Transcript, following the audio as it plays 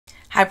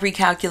Hi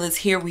Pre-Calculus,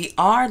 here we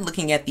are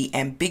looking at the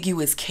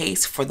ambiguous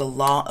case for the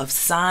law of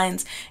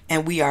sines,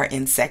 and we are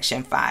in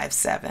section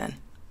 5.7.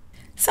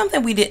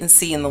 Something we didn't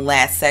see in the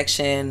last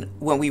section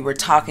when we were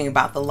talking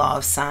about the law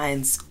of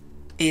sines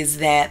is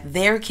that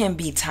there can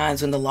be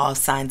times when the law of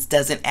sines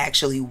doesn't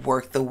actually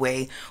work the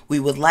way we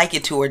would like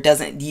it to, or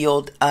doesn't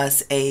yield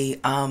us a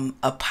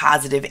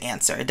positive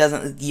answer. It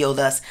doesn't yield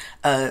us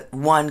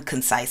one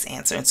concise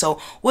answer. And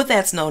so what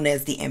that's known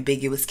as the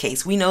ambiguous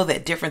case. We know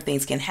that different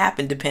things can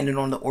happen depending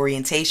on the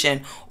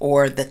orientation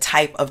or the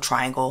type of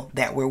triangle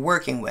that we're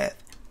working with.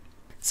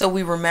 So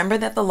we remember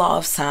that the law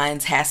of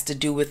sines has to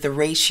do with the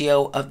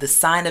ratio of the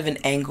sine of an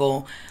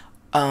angle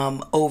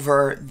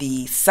over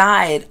the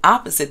side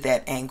opposite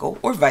that angle,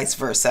 or vice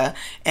versa,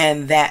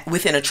 and that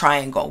within a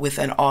triangle,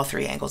 within all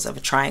three angles of a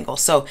triangle.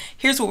 So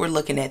here's what we're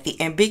looking at. The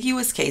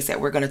ambiguous case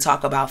that we're going to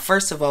talk about.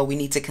 First of all, we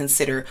need to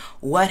consider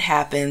what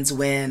happens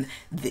when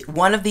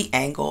one of the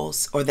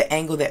angles, or the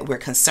angle that we're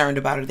concerned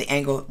about, or the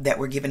angle that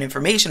we're given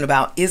information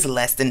about, is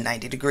less than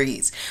 90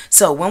 degrees.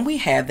 So when we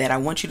have that, I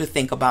want you to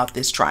think about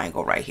this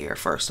triangle right here.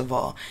 First of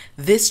all,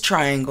 this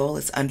triangle,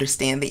 let's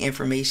understand the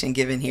information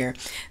given here.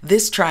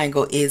 This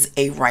triangle is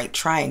a right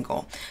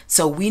triangle.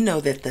 So we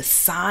know that the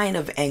sine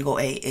of angle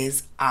A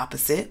is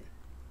opposite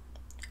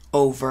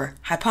over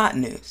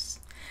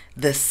hypotenuse.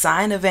 The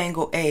sine of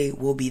angle A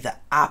will be the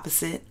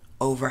opposite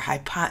over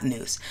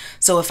hypotenuse.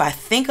 So if I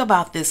think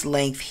about this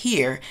length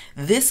here,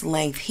 this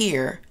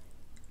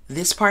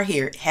part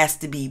here has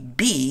to be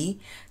B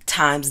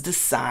times the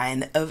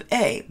sine of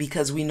A,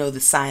 because we know the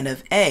sine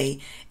of A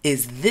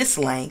is this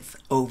length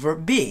over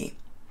B.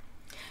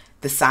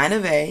 The sine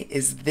of A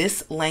is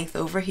this length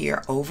over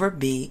here over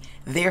B.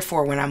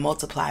 Therefore, when I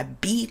multiply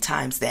B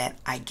times that,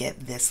 I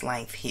get this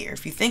length here.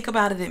 If you think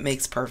about it, it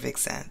makes perfect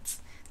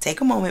sense.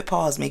 Take a moment,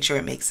 pause, make sure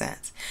it makes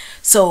sense.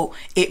 So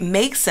it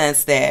makes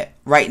sense that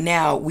right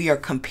now we are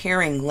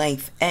comparing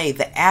length A,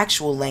 the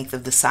actual length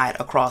of the side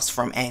across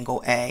from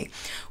angle A,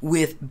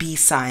 with B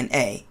sine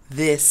A,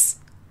 this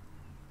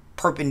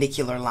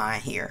perpendicular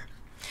line here.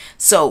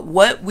 So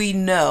what we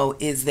know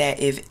is that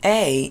if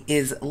A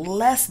is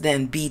less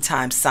than B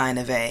times sine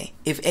of A,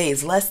 if A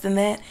is less than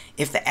that,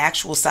 if the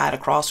actual side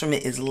across from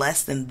it is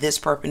less than this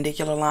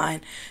perpendicular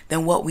line,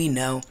 then what we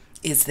know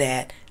is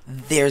that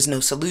there's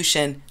no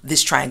solution.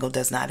 This triangle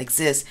does not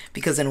exist,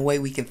 because in a way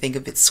we can think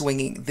of it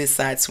swinging, this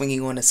side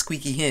swinging on a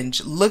squeaky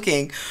hinge,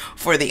 looking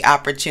for the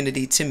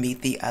opportunity to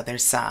meet the other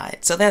side.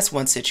 So that's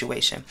one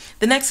situation.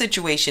 The next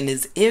situation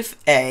is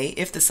if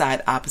the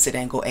side opposite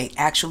angle A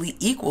actually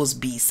equals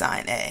B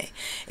sine A.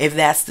 If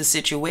that's the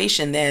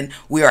situation, then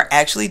we are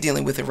actually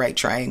dealing with a right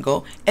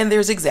triangle, and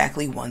there's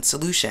exactly one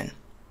solution.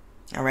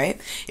 All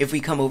right, if we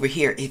come over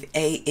here, if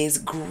A is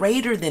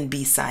greater than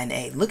B sine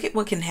A, look at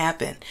what can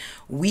happen.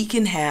 We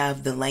can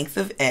have the length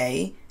of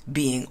A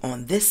being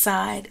on this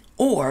side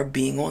or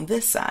being on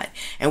this side.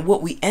 And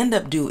what we end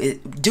up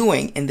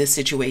doing in this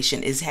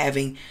situation is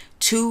having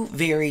two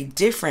very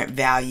different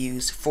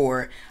values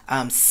for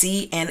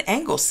C and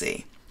angle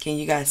C. Can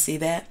you guys see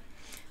that?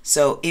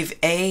 So if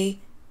A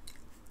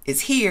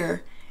is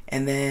here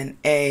and then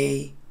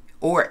A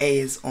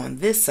is on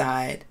this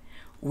side,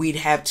 we'd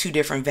have two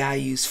different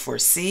values for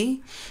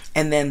C,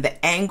 and then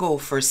the angle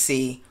for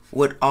C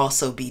would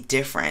also be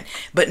different.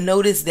 But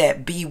notice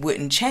that B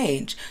wouldn't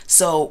change.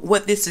 So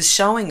what this is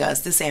showing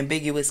us, this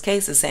ambiguous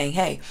case, is saying,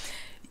 hey,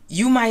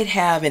 you might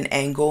have an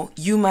angle,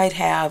 you might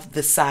have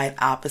the side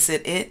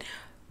opposite it,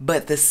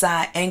 but the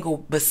side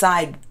angle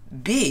beside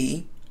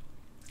B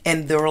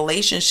and the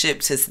relationship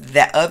to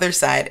that other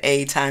side,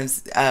 A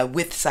times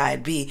with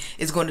side B,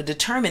 is going to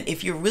determine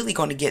if you're really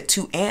going to get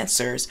two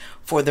answers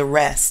for the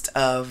rest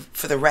of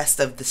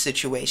the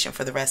situation,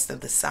 for the rest of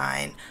the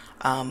sine,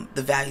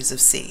 the values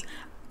of C.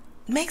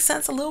 Makes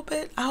sense a little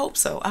bit? I hope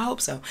so. I hope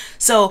so.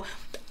 So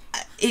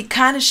it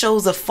kind of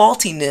shows a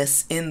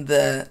faultiness in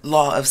the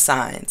law of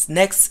sines.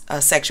 Next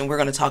section, we're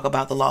going to talk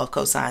about the law of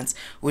cosines,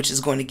 which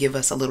is going to give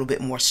us a little bit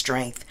more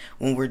strength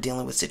when we're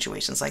dealing with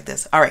situations like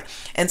this. All right.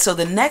 And so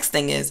the next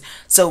thing is,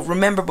 so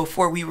remember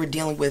before we were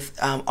dealing with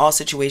all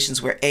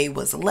situations where A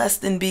was less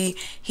than B,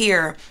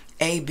 here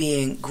A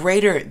being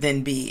greater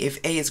than B. If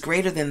A is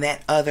greater than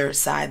that other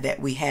side that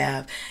we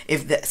have,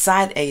 if the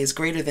side A is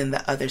greater than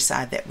the other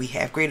side that we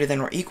have, greater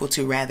than or equal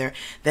to rather,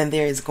 then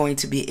there is going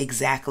to be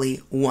exactly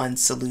one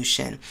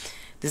solution.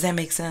 Does that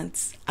make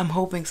sense? I'm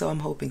hoping so. I'm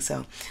hoping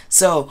so.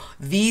 So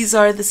these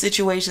are the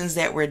situations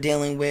that we're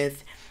dealing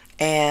with.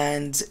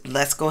 And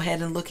let's go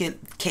ahead and look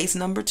at case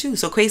number 2.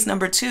 So case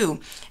number 2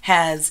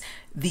 has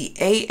the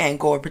A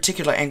angle, or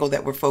particular angle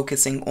that we're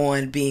focusing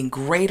on, being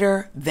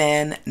greater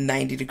than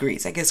 90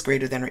 degrees. I guess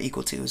greater than or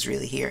equal to is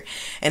really here.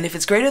 And if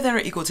it's greater than or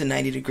equal to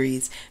 90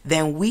 degrees,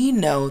 then we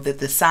know that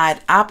the side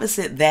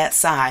opposite that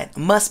side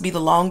must be the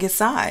longest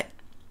side.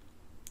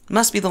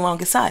 Must be the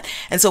longest side.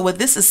 And so what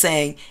this is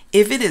saying,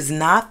 if it is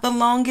not the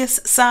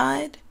longest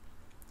side,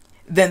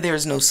 then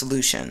there's no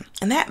solution.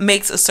 And that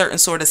makes a certain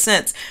sort of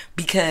sense,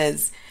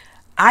 because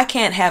I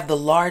can't have the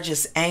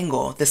largest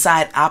angle, the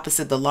side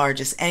opposite the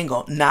largest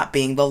angle, not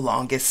being the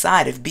longest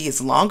side. If B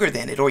is longer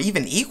than it or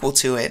even equal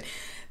to it,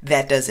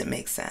 that doesn't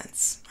make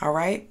sense. All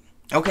right?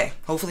 Okay,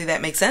 hopefully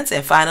that makes sense.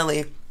 And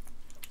finally,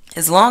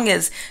 as long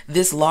as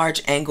this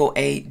large angle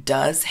A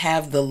does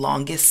have the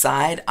longest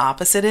side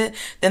opposite it,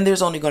 then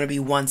there's only going to be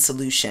one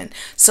solution.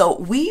 So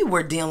we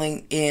were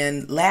dealing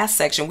in last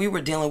section, we were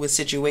dealing with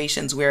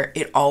situations where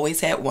it always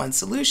had one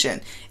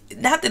solution.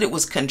 Not that it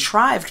was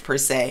contrived per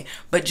se,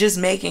 but just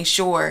making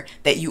sure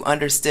that you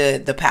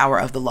understood the power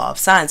of the law of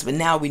sines. But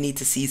now we need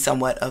to see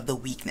somewhat of the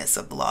weakness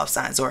of the law of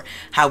sines, or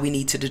how we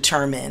need to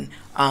determine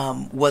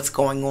what's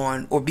going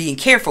on, or being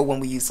careful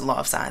when we use the law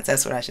of sines.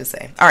 That's what I should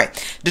say. All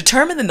right,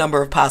 determine the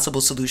number of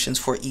possible solutions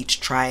for each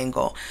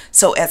triangle.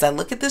 So as I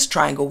look at this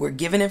triangle, we're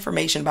given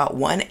information about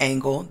one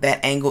angle. That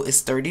angle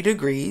is 30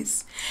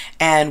 degrees.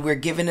 And we're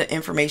given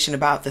information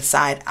about the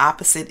side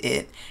opposite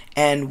it.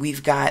 And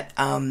we've got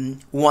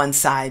one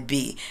side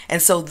B.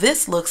 And so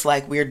this looks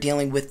like we're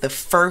dealing with the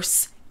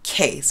first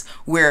case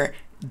where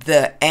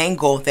the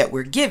angle that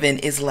we're given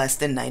is less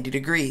than 90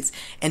 degrees.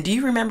 And do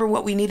you remember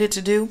what we needed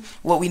to do?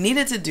 What we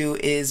needed to do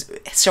is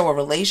show a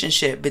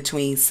relationship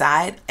between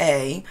side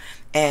A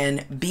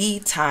and B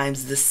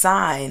times the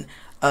sine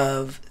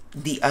of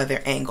the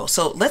other angle.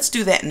 So let's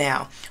do that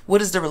now.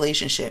 What is the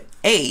relationship?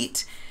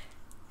 8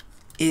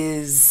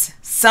 is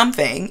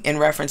something in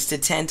reference to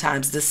 10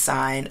 times the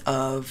sine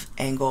of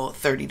angle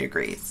 30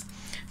 degrees.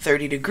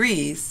 30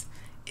 degrees,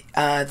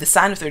 the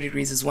sine of 30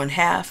 degrees is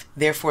 1/2.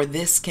 Therefore,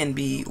 this can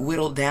be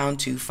whittled down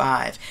to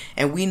 5.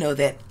 And we know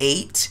that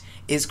 8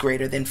 is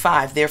greater than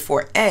 5.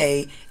 Therefore,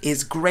 A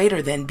is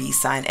greater than B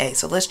sine A.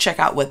 So let's check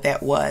out what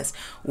that was.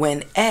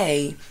 When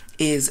A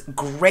is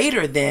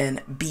greater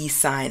than B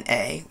sine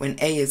A, when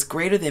A is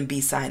greater than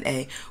B sine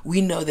A, we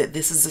know that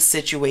this is a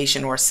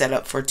situation or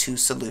setup for two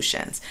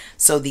solutions.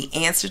 So the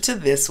answer to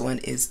this one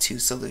is two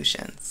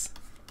solutions.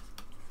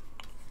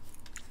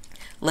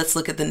 Let's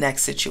look at the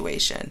next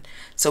situation.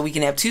 So we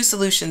can have two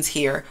solutions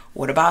here.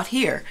 What about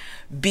here?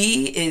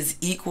 B is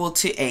equal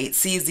to 8,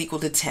 C is equal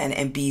to 10,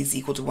 and B is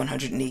equal to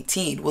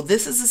 118. Well,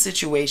 this is a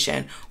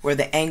situation where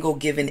the angle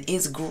given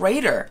is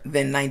greater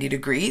than 90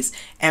 degrees.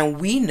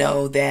 And we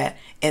know that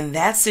in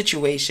that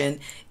situation,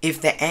 if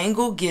the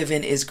angle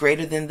given is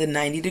greater than the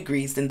 90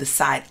 degrees, then the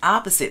side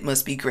opposite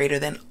must be greater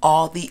than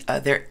all the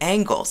other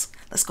angles.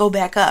 Let's go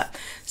back up.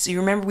 So you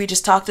remember we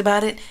just talked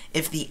about it?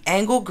 If the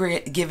angle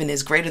given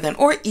is greater than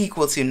or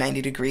equal to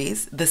 90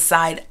 degrees, the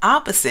side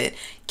opposite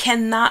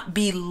cannot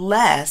be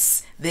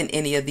less than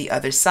any of the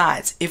other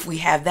sides. If we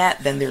have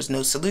that, then there's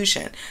no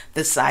solution.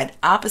 The side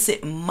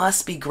opposite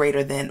must be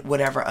greater than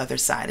whatever other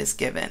side is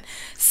given.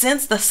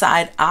 Since the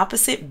side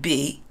opposite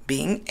B,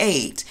 being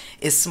 8,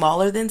 is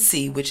smaller than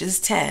C, which is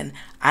 10,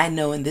 I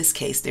know in this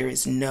case there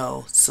is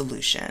no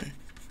solution.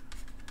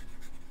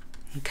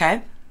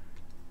 Okay?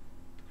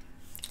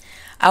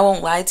 I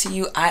won't lie to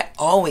you, I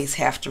always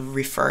have to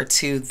refer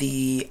to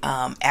the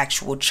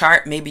actual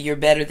chart. Maybe you're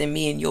better than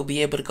me and you'll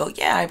be able to go,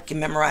 yeah, I can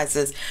memorize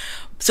this.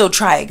 So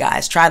try it,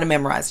 guys. Try to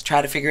memorize it.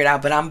 Try to figure it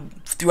out. But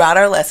throughout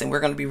our lesson,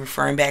 we're going to be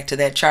referring back to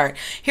that chart.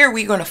 Here,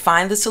 we're going to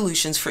find the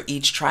solutions for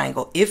each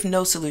triangle. If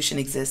no solution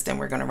exists, then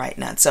we're going to write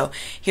none. So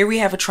here we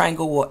have a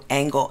triangle where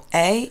angle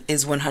A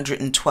is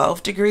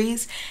 112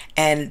 degrees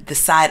and the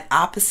side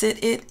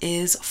opposite it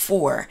is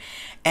 4.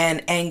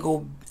 And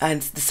the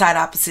side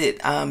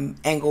opposite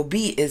angle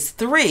B is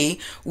 3,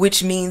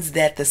 which means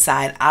that the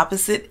side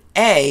opposite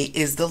A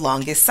is the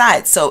longest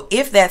side. So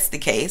if that's the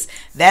case,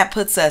 that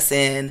puts us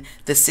in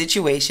the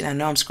situation, I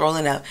know I'm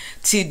scrolling up,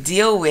 to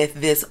deal with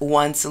this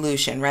one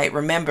solution, right?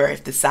 Remember,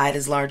 if the side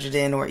is larger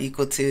than or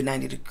equal to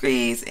 90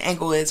 degrees,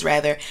 angle is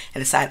rather,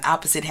 and the side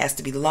opposite has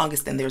to be the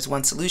longest, then there's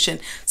one solution.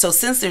 So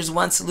since there's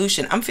one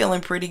solution, I'm feeling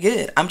pretty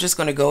good. I'm just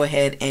going to go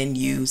ahead and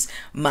use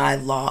my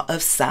law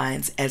of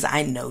sines as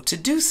I know to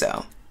do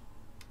so.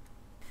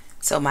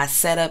 So my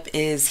setup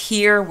is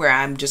here where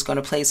I'm just going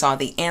to place all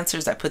the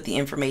answers. I put the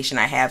information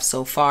I have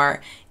so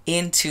far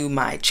into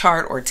my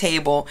chart or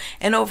table.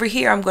 And over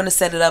here, I'm going to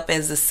set it up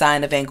as the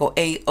sine of angle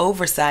A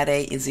over side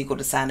A is equal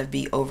to sine of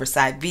B over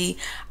side B.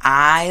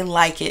 I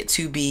like it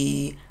to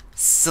be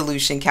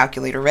solution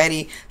calculator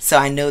ready. So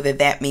I know that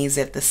that means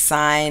that the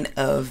sine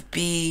of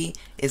B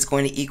is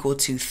going to equal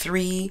to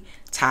 3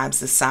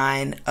 times the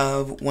sine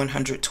of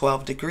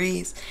 112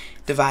 degrees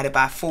divided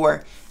by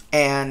 4.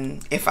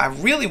 And if I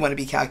really want to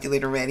be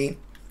calculator ready,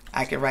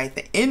 I could write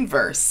the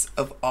inverse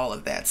of all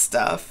of that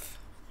stuff.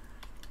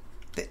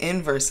 The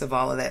inverse of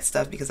all of that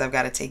stuff, because I've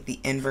got to take the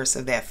inverse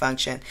of that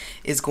function,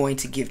 is going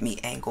to give me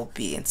angle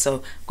B. And so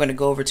I'm going to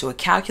go over to a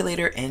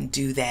calculator and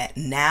do that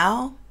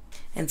now.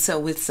 And so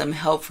with some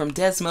help from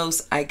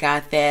Desmos, I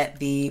got that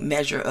the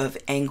measure of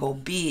angle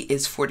B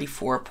is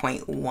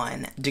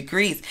 44.1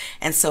 degrees.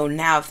 And so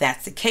now if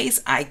that's the case,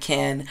 I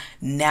can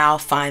now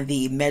find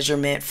the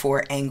measurement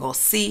for angle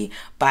C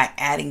by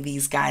adding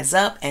these guys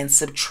up and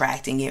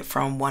subtracting it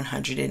from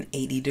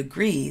 180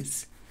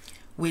 degrees,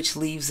 which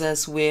leaves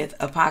us with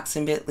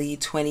approximately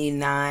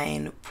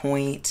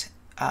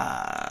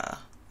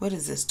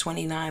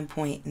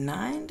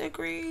 29.9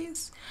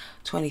 degrees?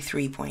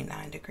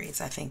 23.9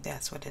 degrees. I think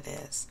that's what it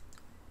is.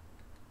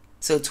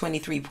 So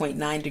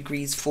 23.9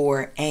 degrees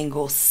for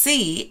angle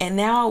C. And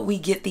now we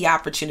get the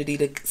opportunity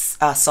to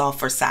solve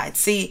for side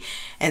C.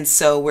 And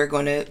so we're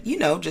going to,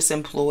 just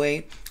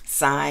employ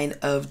sine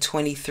of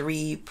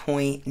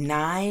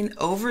 23.9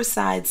 over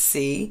side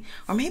C.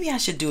 Or maybe I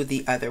should do it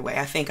the other way.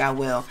 I think I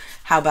will.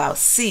 How about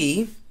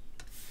C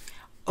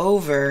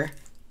over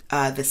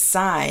the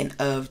sine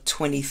of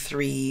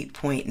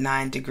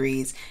 23.9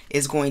 degrees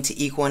is going to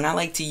equal, and I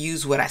like to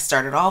use what I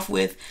started off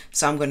with,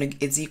 so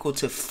it's equal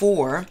to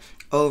 4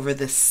 over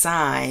the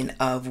sine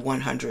of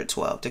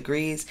 112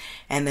 degrees.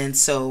 And then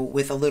so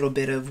with a little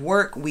bit of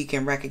work, we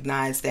can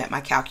recognize that my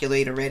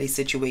calculator ready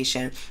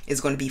situation is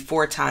going to be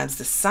 4 times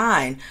the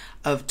sine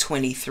of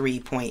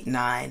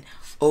 23.9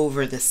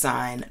 over the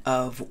sine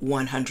of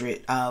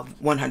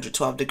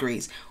 112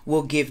 degrees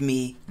will give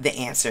me the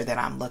answer that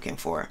I'm looking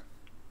for.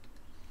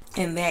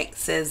 And that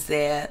says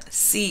that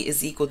C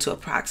is equal to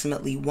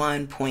approximately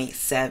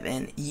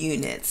 1.7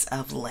 units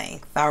of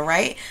length. All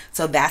right,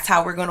 so that's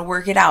how we're going to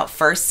work it out.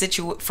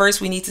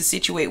 First we need to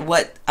situate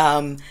what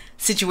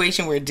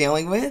situation we're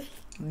dealing with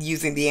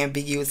using the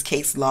ambiguous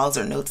case laws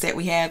or notes that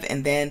we have,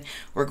 and then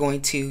we're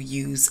going to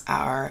use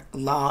our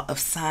law of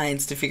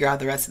sines to figure out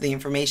the rest of the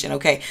information.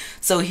 Okay,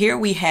 so here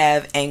we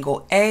have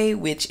angle A,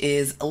 which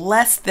is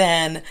less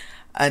than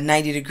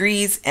 90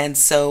 degrees, and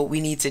so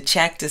we need to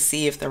check to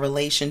see if the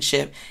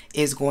relationship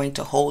is going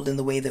to hold in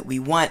the way that we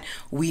want.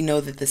 We know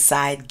that the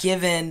side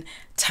given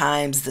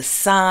times the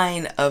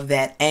sine of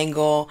that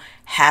angle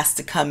has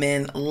to come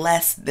in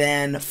less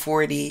than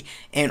 40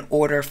 in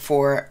order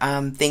for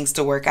things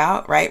to work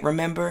out, right?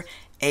 Remember,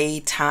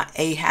 A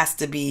has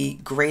to be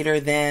greater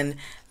than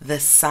the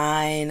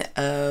sine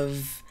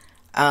of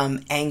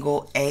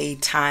angle A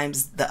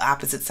times the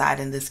opposite side,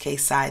 in this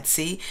case side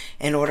C,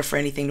 in order for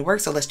anything to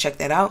work. So let's check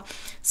that out.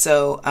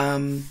 So let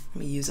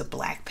me use a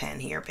black pen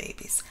here,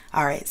 babies.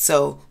 All right,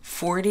 so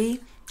 40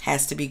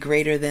 has to be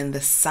greater than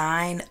the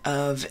sine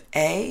of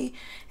A,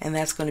 and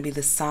that's going to be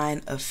the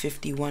sine of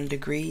 51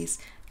 degrees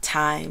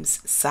times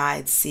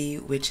side C,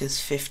 which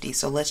is 50.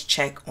 So let's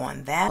check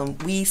on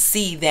that. We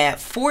see that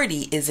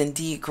 40 is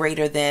indeed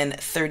greater than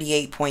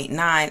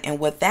 38.9, and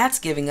what that's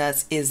giving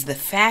us is the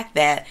fact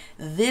that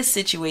this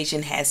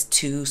situation has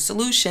 2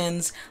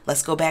 solutions.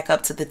 Let's go back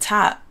up to the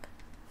top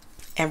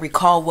and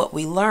recall what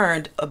we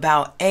learned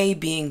about A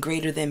being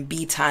greater than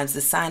B times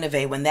the sine of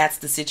A. When that's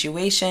the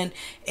situation,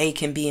 A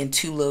can be in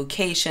 2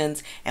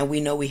 locations, and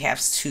we know we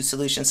have 2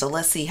 solutions. So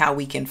let's see how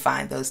we can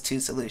find those 2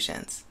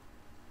 solutions.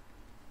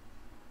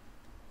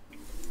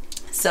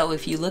 So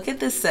if you look at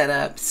this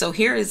setup, so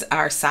here is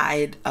our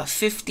side of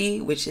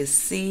 50, which is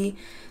C.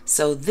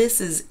 So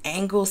this is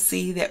angle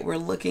C that we're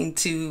looking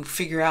to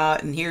figure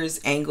out, and here's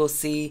angle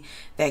C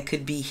that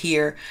could be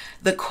here.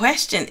 The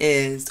question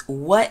is,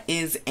 what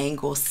is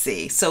angle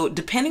C? So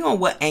depending on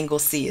what angle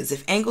C is,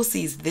 if angle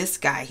C is this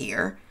guy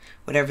here,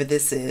 whatever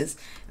this is,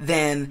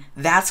 then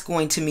that's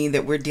going to mean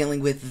that we're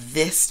dealing with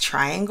this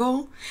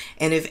triangle.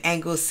 And if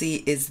angle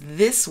C is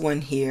this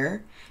one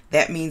here,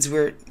 that means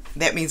we're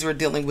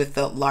dealing with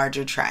the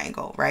larger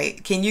triangle,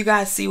 right? Can you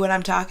guys see what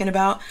I'm talking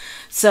about?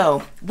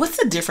 So what's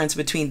the difference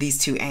between these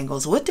 2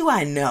 angles? What do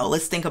I know?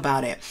 Let's think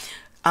about it.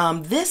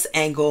 This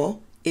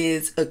angle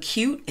is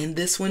acute and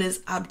this one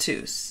is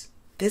obtuse.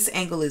 This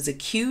angle is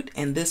acute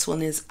and this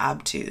one is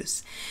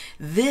obtuse.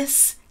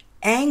 This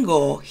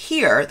angle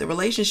here, the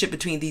relationship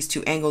between these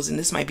 2 angles, and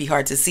this might be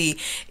hard to see,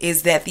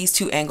 is that these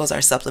 2 angles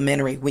are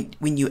supplementary.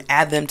 When you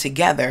add them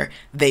together,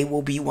 they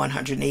will be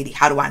 180.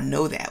 How do I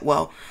know that?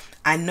 Well,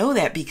 I know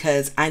that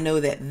because I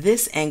know that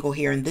this angle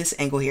here and this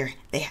angle here,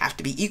 they have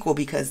to be equal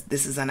because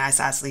this is an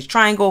isosceles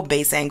triangle.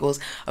 Base angles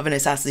of an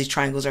isosceles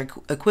triangles are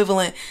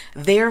equivalent.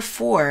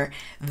 Therefore,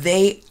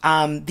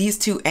 these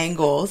 2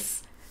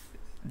 angles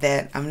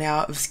that I'm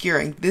now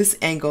obscuring, this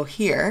angle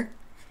here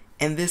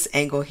and this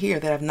angle here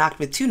that I've knocked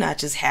with 2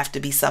 notches, have to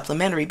be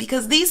supplementary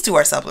because these 2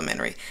 are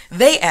supplementary.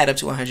 They add up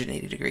to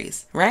 180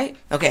 degrees, right?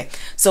 Okay,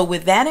 so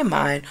with that in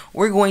mind,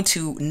 we're going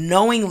to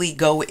knowingly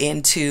go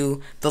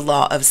into the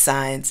law of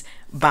sines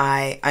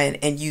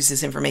and use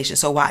this information.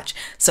 So watch.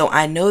 So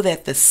I know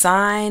that the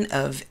sine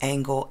of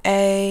angle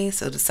A,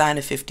 so the sine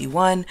of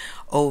 51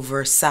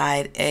 over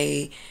side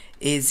A,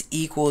 is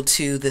equal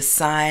to the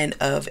sine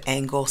of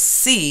angle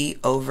C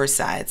over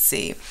side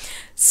C.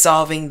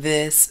 Solving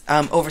this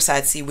over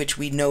side C, which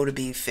we know to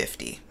be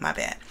 50, my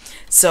bad.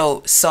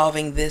 So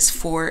solving this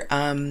for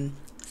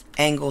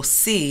angle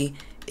C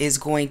is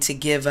going to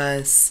give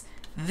us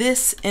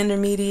this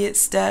intermediate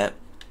step,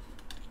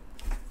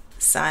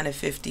 sine of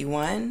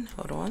 51,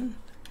 hold on,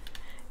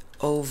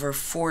 over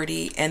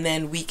 40. And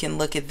then we can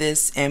look at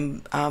this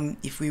and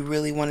if we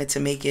really wanted to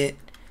make it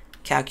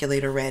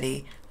calculator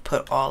ready,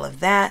 put all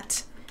of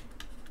that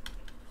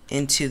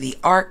into the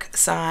arc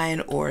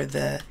sign or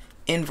the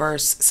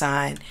inverse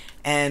sign,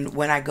 and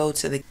when I go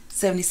to the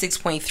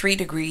 76.3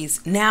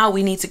 degrees. Now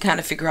we need to kind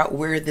of figure out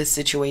where this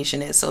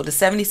situation is. So the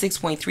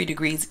 76.3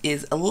 degrees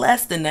is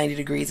less than 90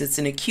 degrees. It's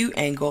an acute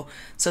angle.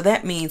 So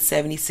that means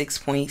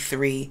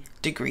 76.3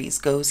 degrees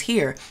goes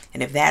here.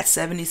 And if that's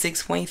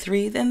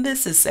 76.3, then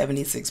this is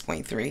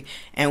 76.3.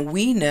 And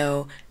we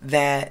know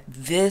that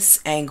this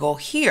angle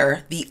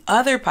here, the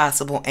other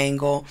possible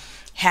angle,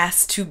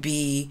 has to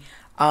be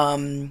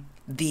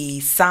the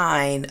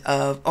sine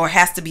of, or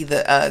has to be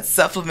the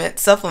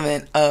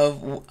supplement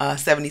of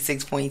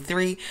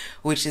 76.3,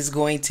 which is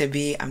going to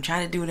be, I'm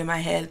trying to do it in my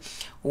head,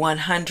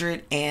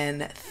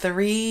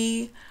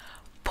 103.7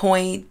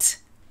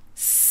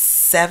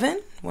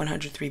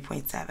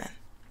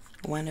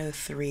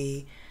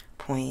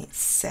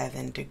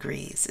 103.7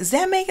 degrees. Is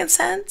that making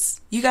sense?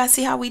 You guys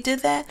see how we did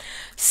that?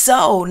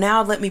 So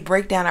now let me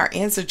break down our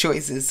answer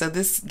choices. So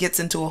this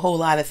gets into a whole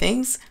lot of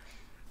things.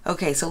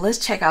 Okay, so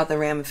let's check out the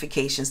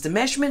ramifications. The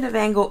measurement of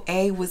angle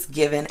A was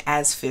given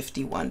as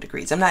 51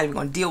 degrees. I'm not even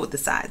going to deal with the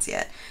sides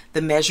yet.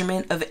 The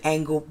measurement of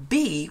angle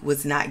B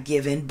was not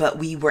given, but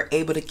we were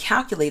able to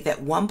calculate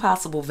that one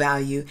possible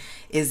value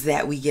is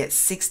that we get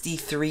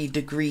 63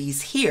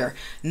 degrees here.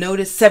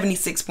 Notice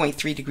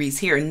 76.3 degrees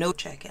here. No,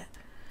 check it.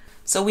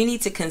 So we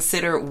need to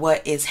consider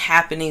what is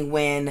happening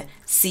when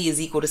C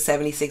is equal to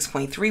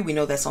 76.3. We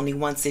know that's only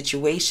one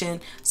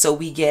situation. So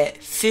we get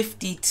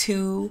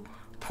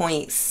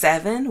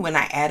 52.7. When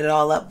I add it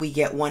all up, we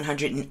get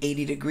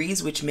 180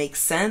 degrees, which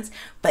makes sense.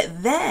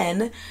 But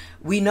then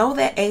we know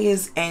that A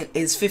is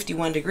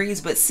 51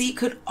 degrees, but C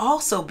could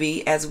also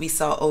be, as we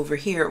saw over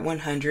here,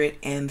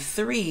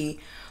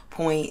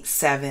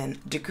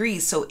 103.7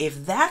 degrees. So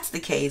if that's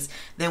the case,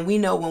 then we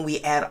know when we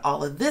add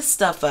all of this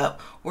stuff up,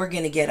 we're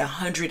going to get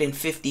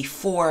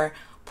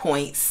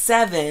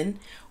 154.7,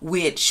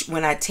 which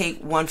when I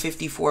take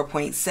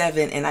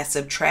 154.7 and I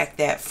subtract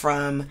that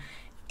from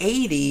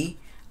 80,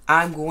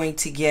 I'm going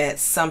to get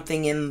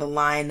something in the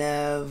line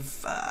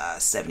of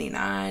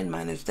 79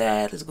 minus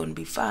that is going to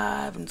be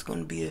 5, and it's going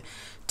to be a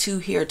 2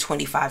 here,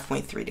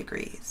 25.3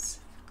 degrees.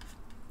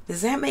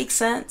 Does that make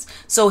sense?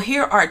 So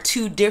here are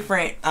two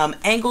different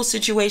angle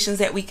situations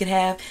that we could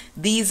have.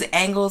 These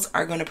angles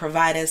are going to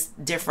provide us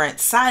different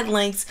side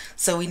lengths,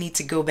 so we need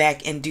to go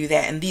back and do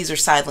that. And these are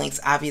side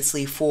lengths,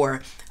 obviously,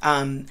 for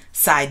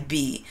side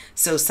B.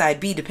 So side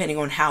B, depending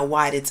on how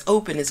wide it's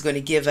open, is going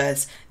to give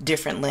us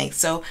different lengths.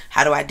 So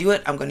how do I do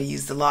it? I'm going to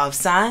use the law of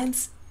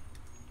sines.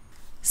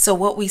 So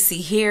what we see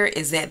here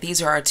is that these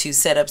are our two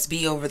setups.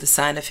 B over the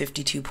sine of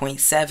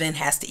 52.7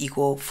 has to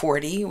equal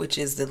 40, which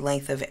is the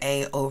length of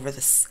A over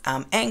the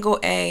angle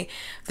A.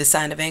 The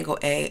sine of angle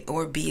A,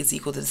 or B, is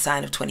equal to the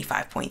sine of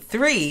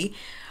 25.3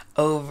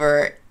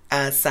 over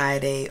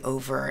side A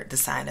over the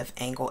sine of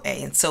angle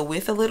A. And so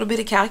with a little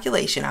bit of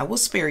calculation, I will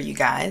spare you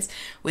guys.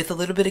 With a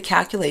little bit of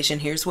calculation,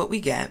 here's what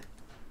we get.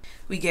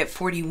 We get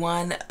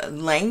 41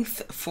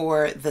 length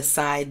for the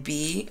side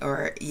B,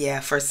 or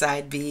for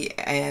side B,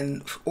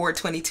 and or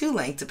 22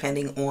 length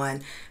depending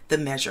on the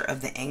measure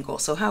of the angle.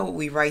 So how would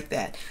we write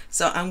that?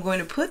 So I'm going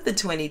to put the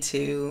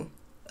 22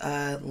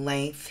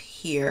 length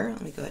here.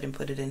 Let me go ahead and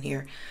put it in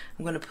here.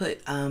 I'm going to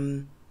put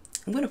the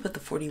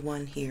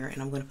 41 here, and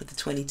I'm going to put the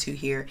 22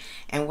 here.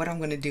 And what I'm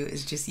going to do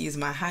is just use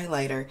my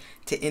highlighter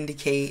to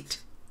indicate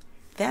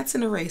that's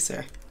an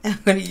eraser. I'm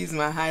going to use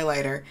my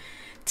highlighter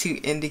to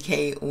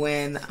indicate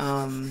when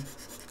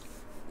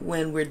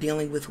we're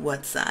dealing with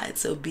what side.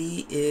 So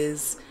B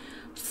is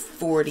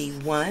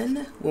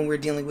 41 when we're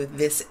dealing with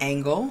this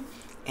angle,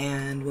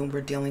 and when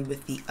we're dealing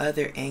with the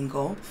other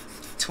angle,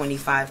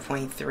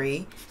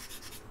 25.3,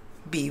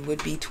 B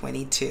would be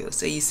 22.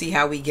 So you see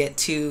how we get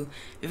two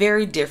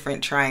very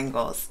different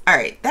triangles. All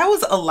right, that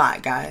was a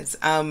lot, guys.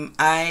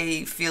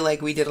 I feel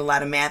like we did a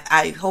lot of math.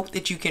 I hope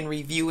that you can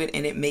review it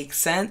and it makes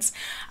sense.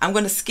 I'm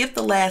going to skip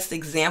the last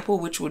example,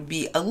 which would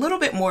be a little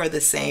bit more of the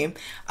same,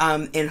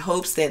 in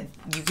hopes that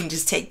you can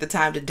just take the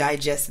time to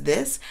digest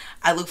this.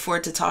 I look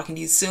forward to talking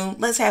to you soon.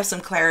 Let's have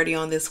some clarity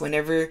on this.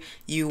 Whenever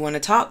you want to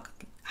talk,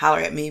 holler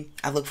at me.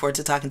 I look forward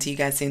to talking to you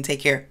guys soon. Take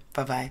care.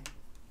 Bye-bye.